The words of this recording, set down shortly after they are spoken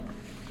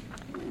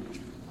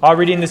Our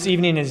reading this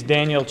evening is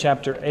Daniel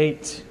chapter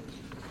 8.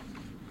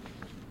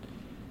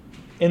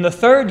 In the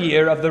 3rd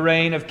year of the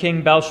reign of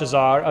King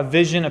Belshazzar, a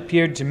vision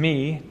appeared to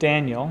me,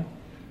 Daniel,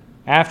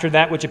 after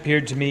that which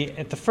appeared to me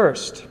at the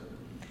first.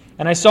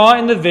 And I saw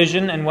in the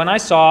vision, and when I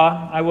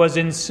saw, I was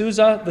in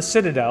Susa the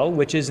citadel,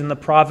 which is in the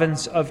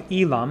province of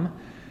Elam.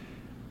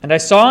 And I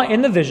saw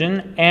in the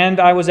vision, and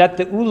I was at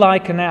the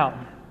Ulai canal.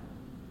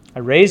 I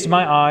raised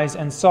my eyes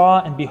and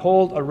saw, and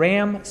behold, a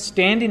ram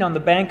standing on the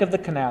bank of the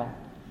canal.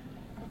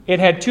 It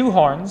had 2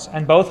 horns,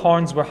 and both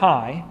horns were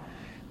high,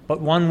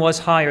 but one was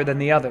higher than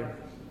the other.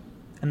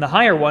 And the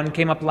higher one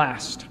came up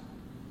last.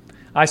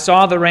 I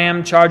saw the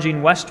ram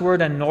charging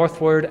westward and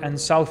northward and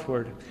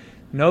southward.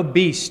 No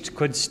beast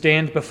could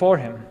stand before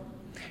him,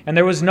 and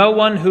there was no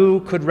one who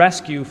could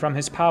rescue from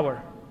his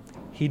power.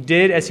 He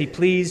did as he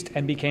pleased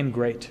and became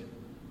great.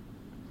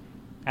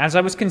 As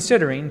I was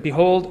considering,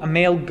 behold, a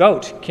male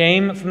goat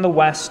came from the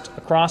west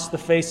across the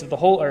face of the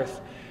whole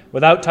earth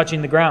without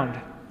touching the ground.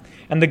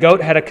 And the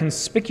goat had a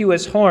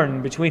conspicuous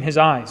horn between his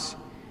eyes.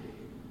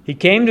 He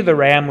came to the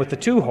ram with the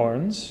 2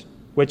 horns,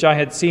 which I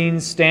had seen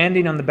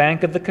standing on the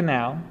bank of the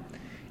canal,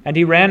 and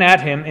he ran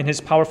at him in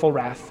his powerful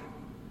wrath.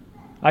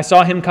 I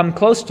saw him come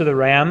close to the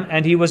ram,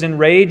 and he was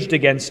enraged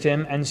against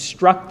him, and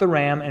struck the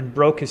ram and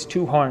broke his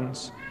 2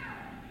 horns.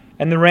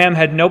 And the ram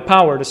had no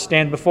power to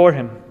stand before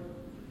him.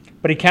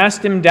 But he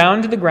cast him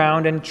down to the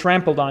ground and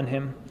trampled on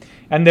him,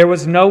 and there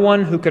was no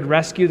one who could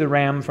rescue the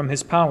ram from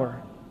his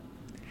power.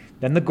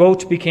 Then the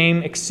goat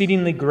became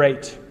exceedingly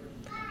great.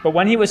 But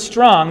when he was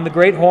strong, the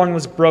great horn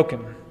was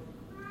broken.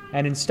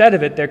 And instead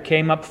of it, there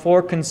came up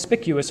 4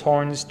 conspicuous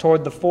horns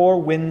toward the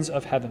 4 winds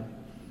of heaven.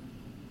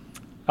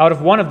 Out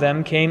of one of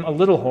them came a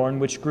little horn,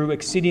 which grew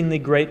exceedingly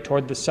great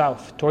toward the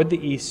south, toward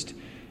the east,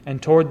 and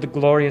toward the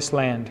glorious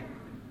land.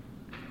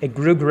 It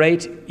grew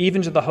great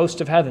even to the host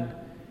of heaven.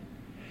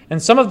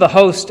 And some of the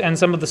host and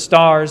some of the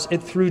stars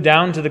it threw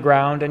down to the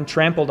ground and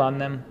trampled on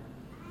them.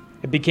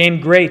 It became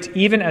great,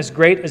 even as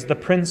great as the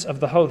prince of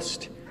the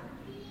host.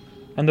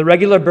 And the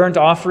regular burnt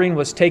offering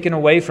was taken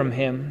away from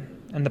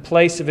him, and the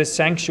place of his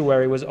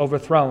sanctuary was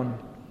overthrown.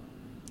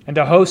 And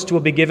a host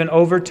will be given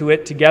over to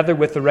it together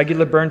with the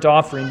regular burnt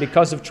offering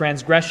because of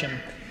transgression.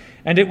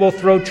 And it will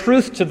throw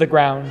truth to the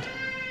ground,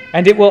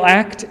 and it will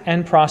act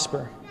and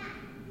prosper.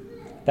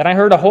 Then I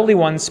heard a holy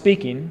one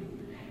speaking,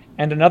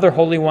 and another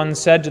holy one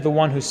said to the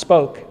one who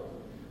spoke,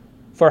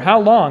 "For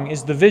how long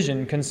is the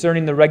vision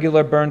concerning the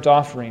regular burnt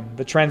offering,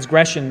 the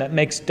transgression that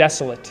makes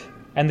desolate,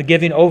 and the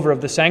giving over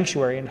of the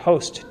sanctuary and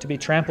host to be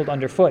trampled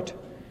underfoot?"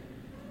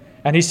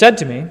 And he said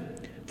to me,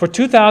 "For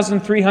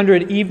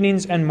 2,300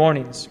 evenings and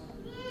mornings,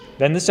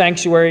 then the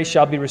sanctuary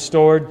shall be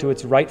restored to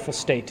its rightful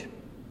state."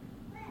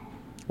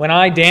 When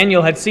I,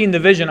 Daniel, had seen the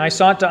vision, I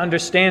sought to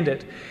understand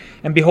it.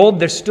 And behold,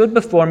 there stood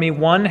before me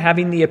one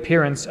having the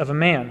appearance of a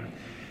man.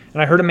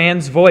 And I heard a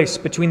man's voice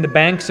between the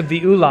banks of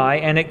the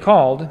Ulai, and it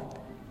called,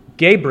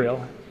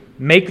 "Gabriel,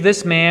 make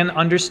this man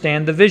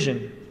understand the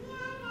vision."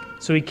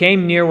 So he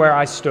came near where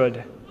I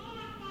stood.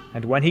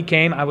 And when he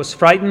came, I was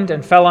frightened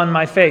and fell on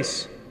my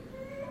face.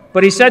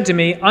 But he said to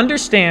me,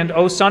 "Understand,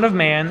 O Son of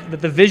Man, that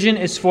the vision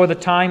is for the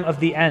time of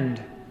the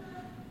end."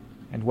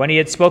 And when he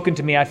had spoken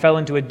to me, I fell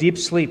into a deep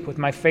sleep with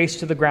my face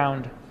to the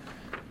ground.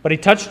 But he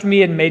touched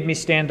me and made me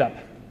stand up.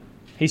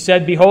 He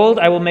said, "Behold,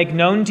 I will make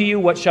known to you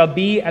what shall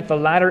be at the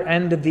latter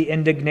end of the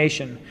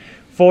indignation,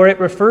 for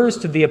it refers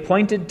to the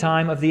appointed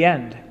time of the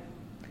end.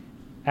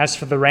 As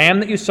for the ram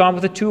that you saw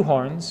with the 2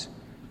 horns,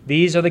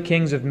 these are the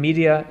kings of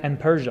Media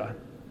and Persia.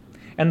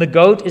 And the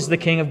goat is the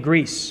king of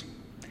Greece.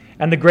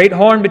 And the great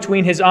horn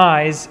between his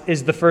eyes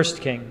is the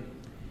first king.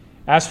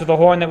 As for the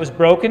horn that was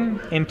broken,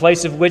 in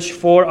place of which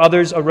 4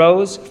 others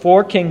arose,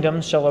 4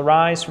 kingdoms shall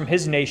arise from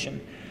his nation,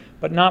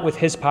 but not with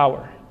his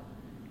power.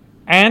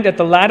 And at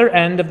the latter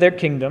end of their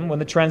kingdom, when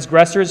the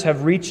transgressors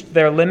have reached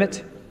their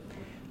limit,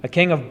 a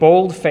king of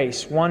bold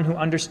face, one who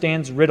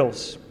understands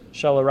riddles,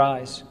 shall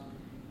arise.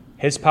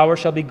 His power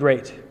shall be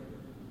great,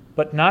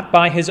 but not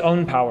by his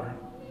own power.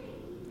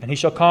 And he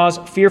shall cause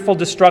fearful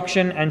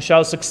destruction, and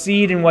shall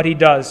succeed in what he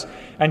does,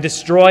 and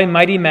destroy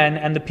mighty men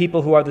and the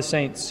people who are the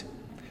saints.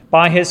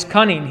 By his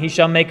cunning he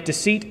shall make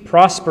deceit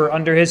prosper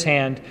under his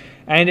hand,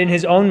 and in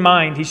his own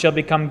mind he shall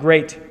become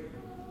great.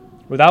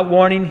 Without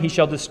warning he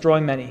shall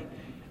destroy many,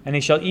 and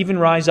he shall even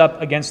rise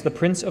up against the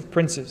prince of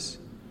princes,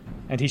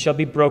 and he shall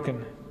be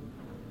broken,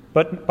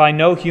 but by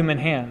no human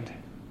hand.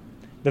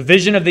 The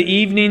vision of the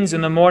evenings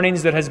and the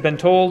mornings that has been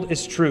told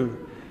is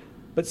true,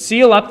 but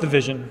seal up the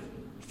vision,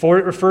 for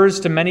it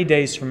refers to many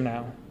days from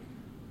now."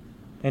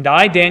 And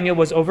I, Daniel,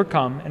 was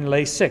overcome and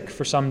lay sick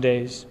for some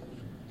days.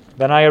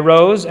 Then I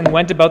arose and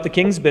went about the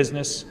king's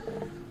business,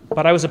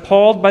 but I was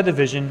appalled by the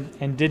vision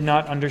and did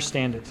not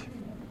understand it.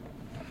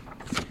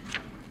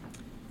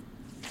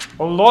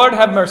 O Lord,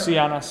 have mercy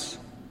on us.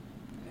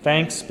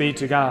 Thanks be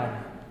to God.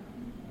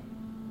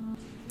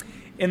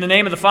 In the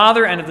name of the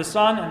Father, and of the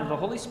Son, and of the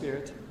Holy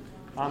Spirit.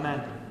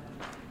 Amen.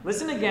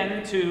 Listen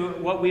again to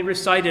what we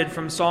recited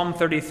from Psalm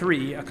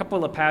 33, a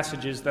couple of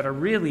passages that are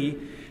really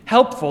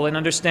helpful in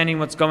understanding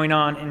what's going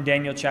on in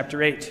Daniel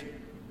chapter 8.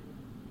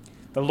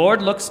 The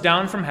Lord looks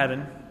down from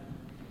heaven.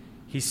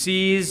 He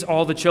sees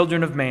all the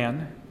children of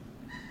man.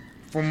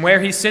 From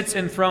where he sits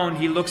enthroned,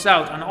 he looks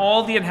out on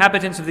all the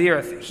inhabitants of the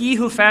earth, he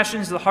who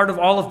fashions the heart of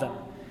all of them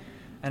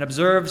and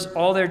observes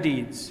all their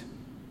deeds.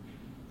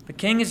 The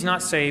king is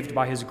not saved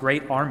by his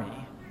great army.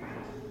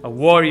 A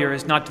warrior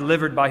is not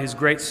delivered by his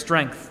great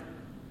strength.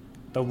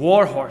 The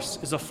war horse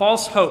is a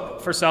false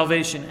hope for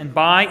salvation, and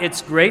by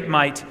its great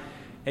might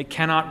it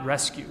cannot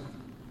rescue.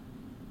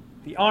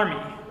 The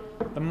army,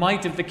 the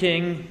might of the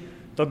king,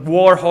 the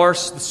war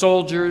horse, the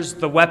soldiers,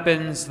 the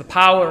weapons, the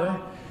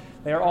power,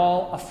 they are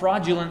all a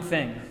fraudulent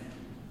thing.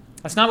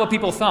 That's not what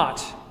people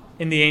thought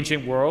in the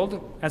ancient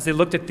world as they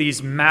looked at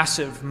these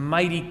massive,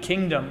 mighty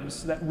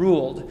kingdoms that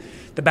ruled.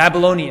 The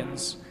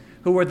Babylonians,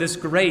 who were this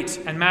great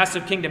and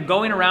massive kingdom,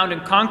 going around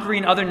and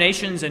conquering other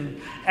nations and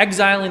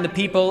exiling the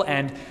people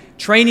and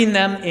training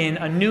them in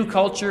a new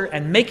culture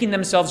and making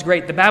themselves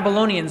great. The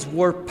Babylonians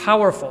were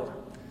powerful,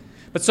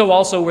 but so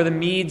also were the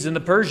Medes and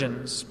the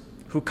Persians,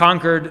 who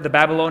conquered the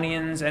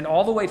Babylonians and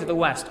all the way to the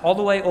west, all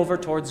the way over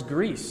towards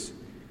Greece.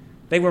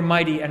 They were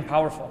mighty and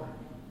powerful.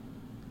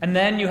 And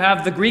then you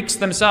have the Greeks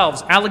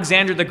themselves,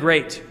 Alexander the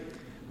Great,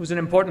 who's an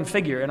important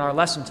figure in our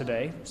lesson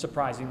today,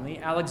 surprisingly.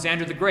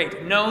 Alexander the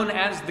Great, known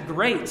as the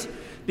Great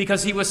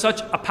because he was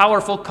such a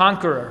powerful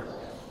conqueror.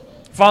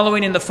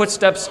 Following in the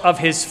footsteps of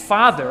his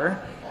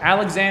father,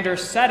 Alexander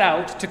set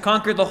out to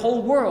conquer the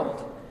whole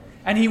world.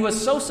 And he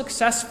was so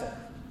successful.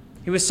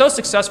 He was so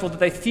successful that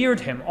they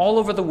feared him all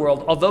over the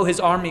world, although his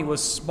army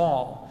was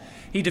small.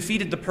 He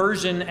defeated the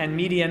Persian and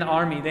Median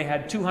army. They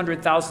had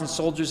 200,000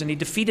 soldiers, and he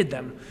defeated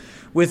them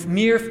with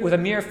a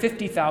mere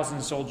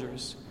 50,000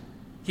 soldiers.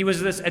 He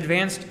was this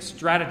advanced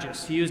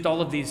strategist. He used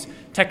all of these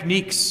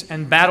techniques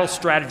and battle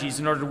strategies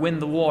in order to win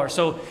the war.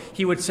 So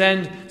he would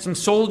send some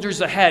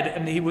soldiers ahead,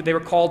 and they were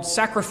called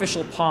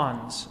sacrificial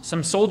pawns,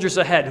 some soldiers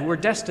ahead who were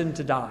destined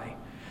to die,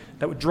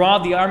 that would draw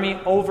the army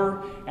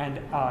over and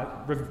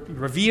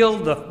reveal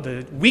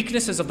the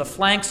weaknesses of the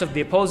flanks of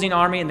the opposing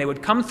army, and they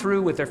would come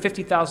through with their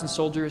 50,000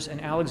 soldiers, and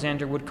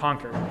Alexander would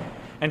conquer.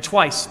 And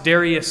twice,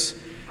 Darius,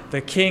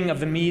 the king of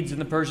the Medes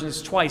and the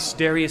Persians, twice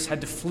Darius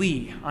had to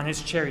flee on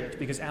his chariot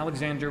because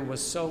Alexander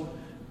was so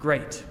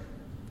great.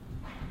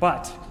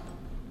 But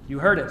you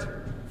heard it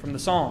from the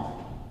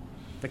psalm.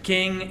 The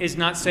king is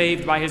not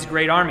saved by his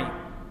great army.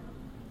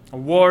 A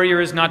warrior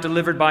is not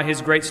delivered by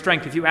his great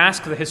strength. If you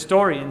ask the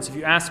historians, if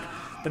you ask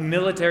the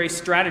military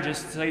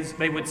strategists,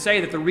 they would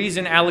say that the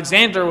reason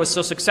Alexander was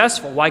so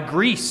successful, why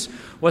Greece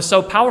was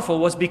so powerful,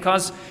 was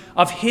because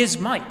of his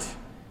might,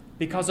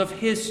 because of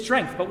his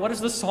strength. But what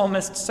does the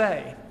psalmist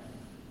say?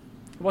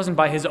 It wasn't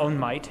by his own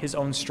might, his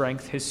own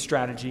strength, his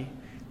strategy,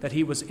 that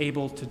he was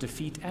able to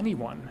defeat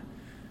anyone.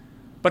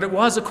 But it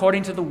was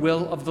according to the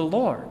will of the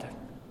Lord.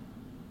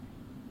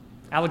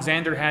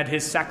 Alexander had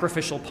his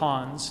sacrificial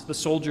pawns, the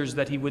soldiers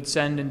that he would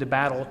send into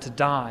battle to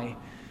die.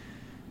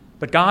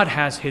 But God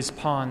has his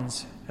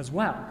pawns as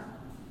well.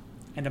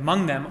 And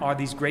among them are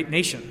these great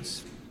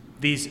nations,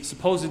 these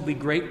supposedly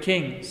great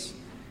kings,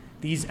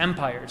 these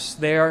empires.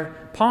 They are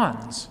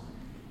pawns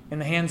in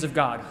the hands of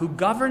God, who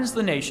governs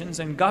the nations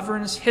and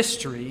governs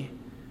history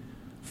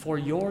for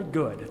your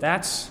good.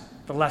 That's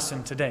the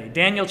lesson today.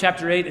 Daniel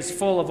chapter 8 is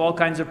full of all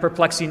kinds of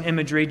perplexing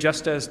imagery,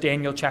 just as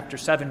Daniel chapter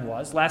 7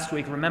 was. Last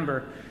week,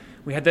 remember,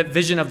 we had that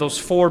vision of those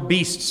four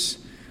beasts.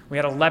 We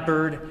had a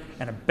leopard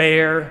and a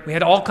bear. We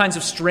had all kinds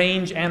of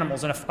strange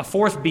animals and a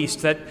fourth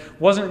beast that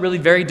wasn't really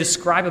very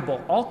describable.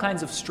 All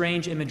kinds of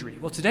strange imagery.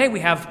 Well, today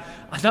we have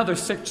another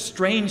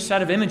strange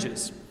set of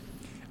images.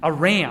 A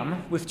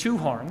ram with two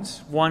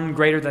horns, one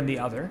greater than the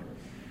other,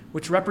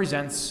 which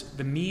represents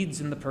the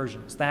Medes and the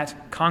Persians,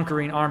 that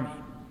conquering army.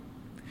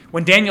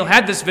 When Daniel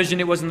had this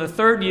vision, it was in the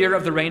 3rd year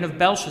of the reign of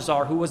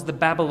Belshazzar, who was the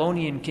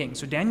Babylonian king.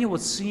 So Daniel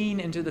was seeing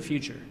into the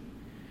future.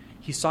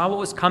 He saw what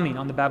was coming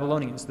on the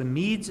Babylonians. The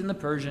Medes and the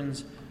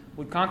Persians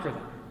would conquer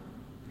them.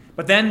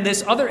 But then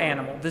this other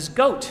animal, this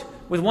goat,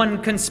 with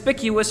one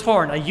conspicuous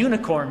horn, a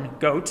unicorn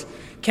goat,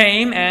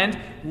 came and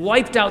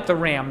wiped out the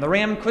ram. The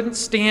ram couldn't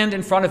stand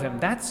in front of him.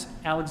 That's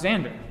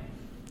Alexander,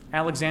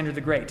 Alexander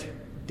the Great.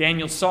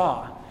 Daniel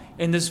saw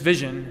in this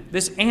vision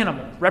this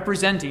animal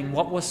representing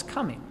what was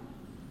coming.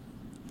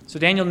 So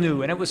Daniel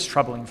knew, and it was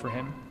troubling for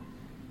him.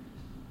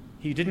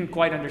 He didn't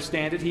quite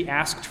understand it. He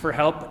asked for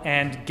help,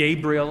 and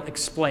Gabriel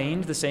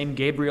explained, the same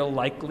Gabriel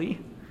likely,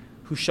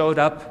 who showed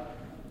up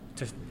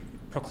to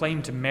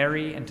proclaim to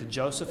Mary and to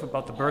Joseph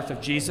about the birth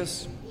of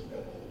Jesus.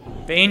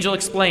 The angel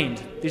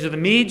explained, these are the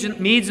Medes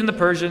and the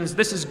Persians,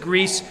 this is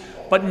Greece,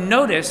 but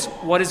notice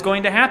what is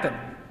going to happen.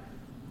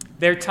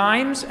 Their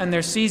times and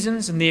their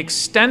seasons and the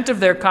extent of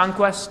their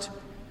conquest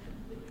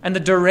and the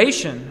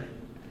duration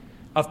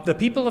of the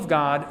people of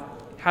God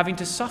having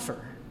to suffer,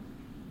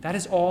 that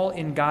is all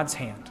in God's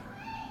hand.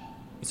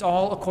 It's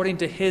all according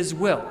to his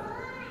will.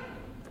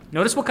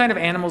 Notice what kind of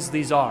animals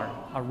these are,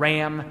 a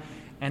ram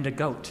and a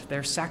goat.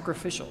 They're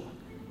sacrificial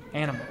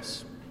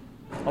animals.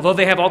 Although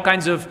they have all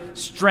kinds of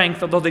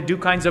strength, although they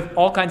do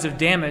all kinds of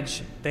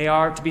damage, they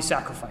are to be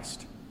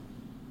sacrificed.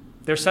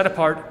 They're set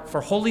apart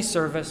for holy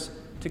service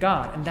to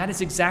God. And that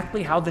is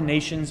exactly how the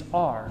nations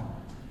are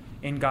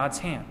in God's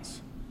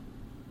hands.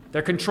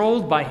 They're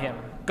controlled by him,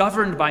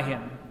 governed by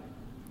him.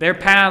 Their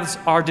paths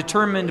are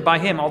determined by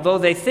him. Although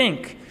they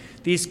think,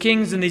 these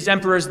kings and these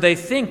emperors, they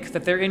think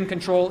that they're in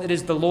control, it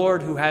is the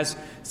Lord who has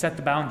set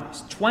the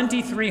boundaries.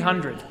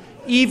 2,300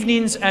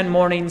 evenings and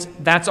mornings,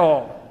 that's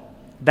all.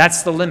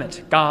 That's the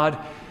limit. God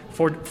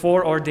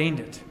foreordained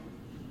it.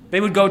 They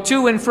would go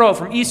to and fro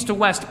from east to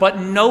west, but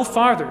no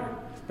farther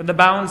than the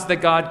bounds that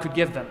God could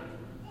give them.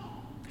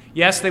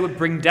 Yes, they would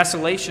bring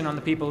desolation on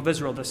the people of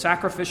Israel. The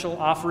sacrificial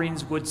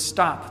offerings would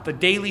stop. The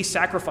daily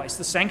sacrifice,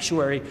 the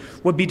sanctuary,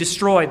 would be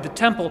destroyed. The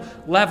temple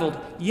leveled.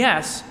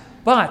 Yes,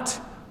 but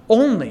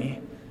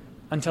only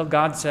until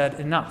God said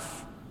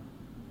enough.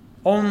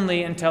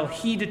 Only until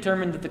he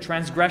determined that the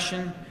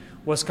transgression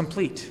was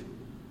complete.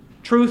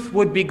 Truth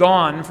would be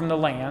gone from the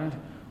land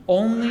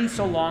only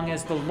so long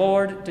as the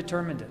Lord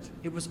determined it.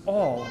 It was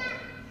all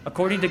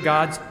according to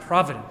God's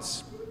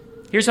providence.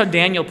 Here's how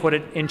Daniel put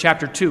it in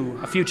chapter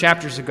 2, a few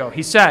chapters ago.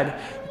 He said,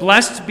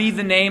 "Blessed be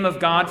the name of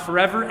God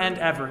forever and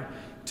ever,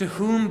 to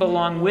whom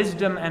belong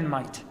wisdom and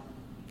might.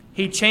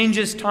 He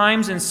changes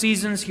times and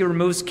seasons. He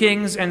removes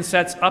kings and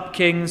sets up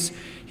kings.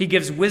 He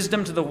gives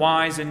wisdom to the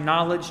wise and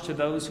knowledge to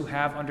those who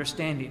have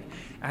understanding."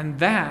 And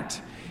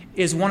that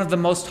is one of the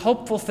most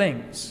hopeful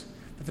things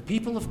that the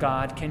people of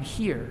God can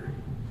hear.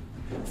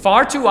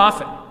 Far too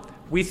often,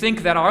 we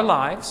think that our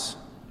lives,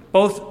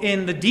 both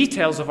in the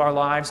details of our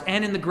lives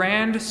and in the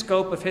grand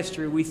scope of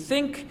history, we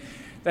think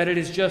that it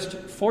is just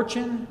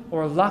fortune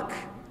or luck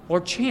or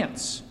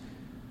chance.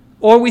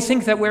 Or we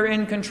think that we're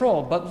in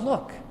control. But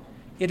look,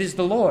 it is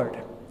the Lord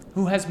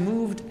who has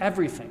moved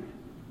everything,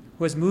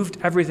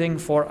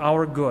 for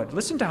our good.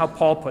 Listen to how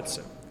Paul puts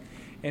it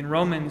in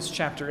Romans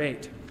chapter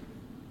 8.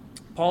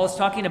 Paul is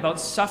talking about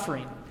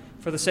suffering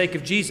for the sake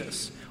of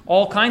Jesus,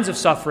 all kinds of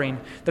suffering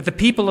that the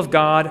people of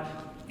God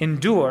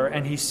endure.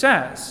 And he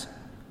says,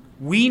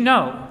 "We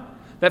know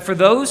that for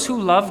those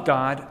who love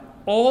God,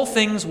 all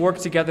things work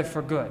together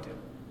for good."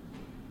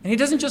 And he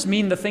doesn't just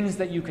mean the things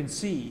that you can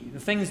see, the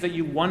things that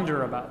you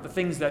wonder about, the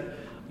things that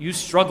you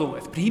struggle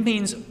with, but he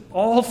means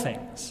all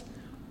things.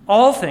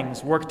 All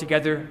things work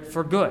together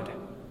for good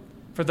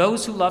for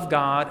those who love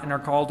God and are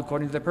called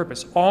according to their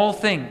purpose. All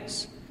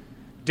things.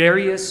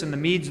 Darius and the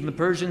Medes and the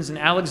Persians and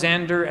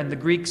Alexander and the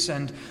Greeks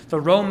and the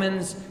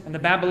Romans and the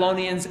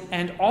Babylonians,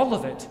 and all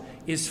of it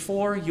is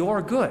for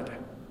your good.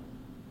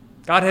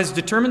 God has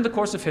determined the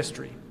course of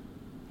history.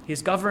 He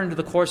has governed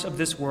the course of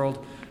this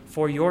world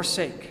for your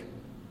sake.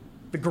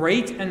 The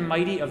great and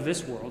mighty of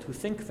this world, who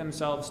think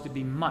themselves to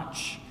be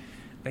much,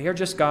 they are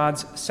just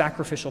God's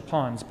sacrificial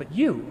pawns. But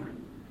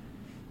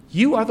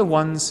you are the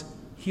ones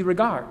he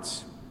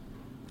regards.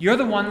 You're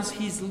the ones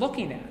he's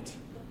looking at.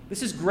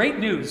 This is great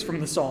news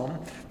from the psalm.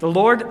 The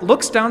Lord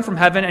looks down from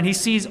heaven and he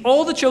sees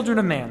all the children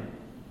of man.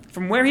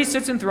 From where he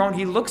sits enthroned,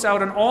 he looks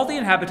out on all the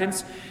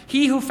inhabitants,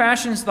 he who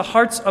fashions the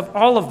hearts of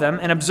all of them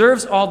and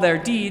observes all their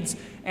deeds,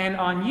 and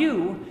on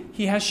you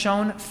he has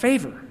shown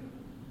favor.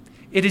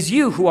 It is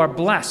you who are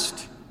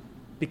blessed,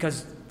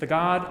 because the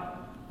God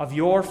of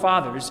your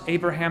fathers,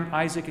 Abraham,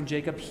 Isaac, and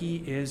Jacob, he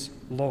is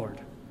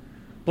Lord.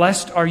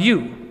 Blessed are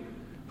you,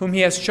 whom he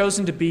has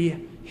chosen to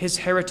be his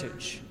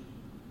heritage.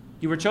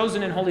 You were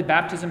chosen in holy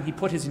baptism. He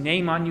put his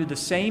name on you, the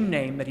same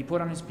name that he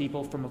put on his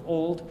people from of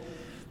old,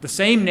 the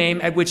same name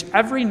at which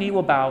every knee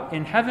will bow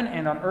in heaven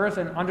and on earth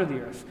and under the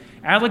earth.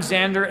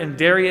 Alexander and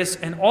Darius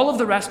and all of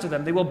the rest of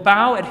them, they will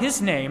bow at his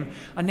name,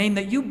 a name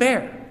that you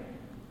bear,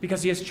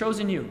 because he has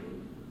chosen you.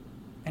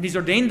 And he's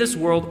ordained this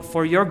world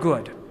for your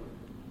good.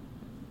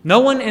 No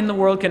one in the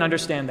world can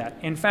understand that.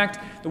 In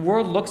fact, the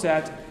world looks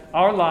at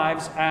our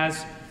lives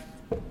as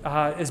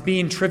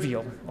being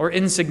trivial or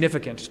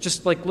insignificant,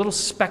 just like little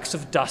specks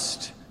of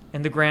dust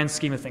in the grand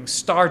scheme of things,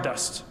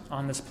 stardust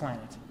on this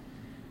planet.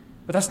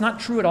 But that's not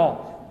true at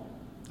all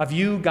of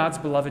you, God's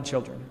beloved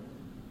children.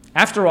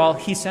 After all,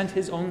 he sent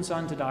his own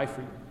son to die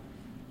for you,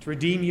 to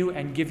redeem you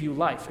and give you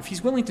life. If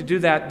he's willing to do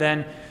that,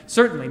 then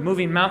certainly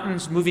moving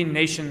mountains, moving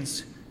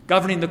nations,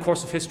 governing the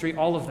course of history,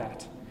 all of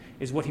that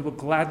is what he will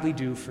gladly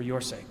do for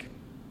your sake.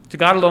 To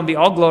God alone be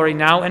all glory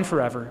now and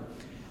forever.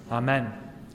 Amen.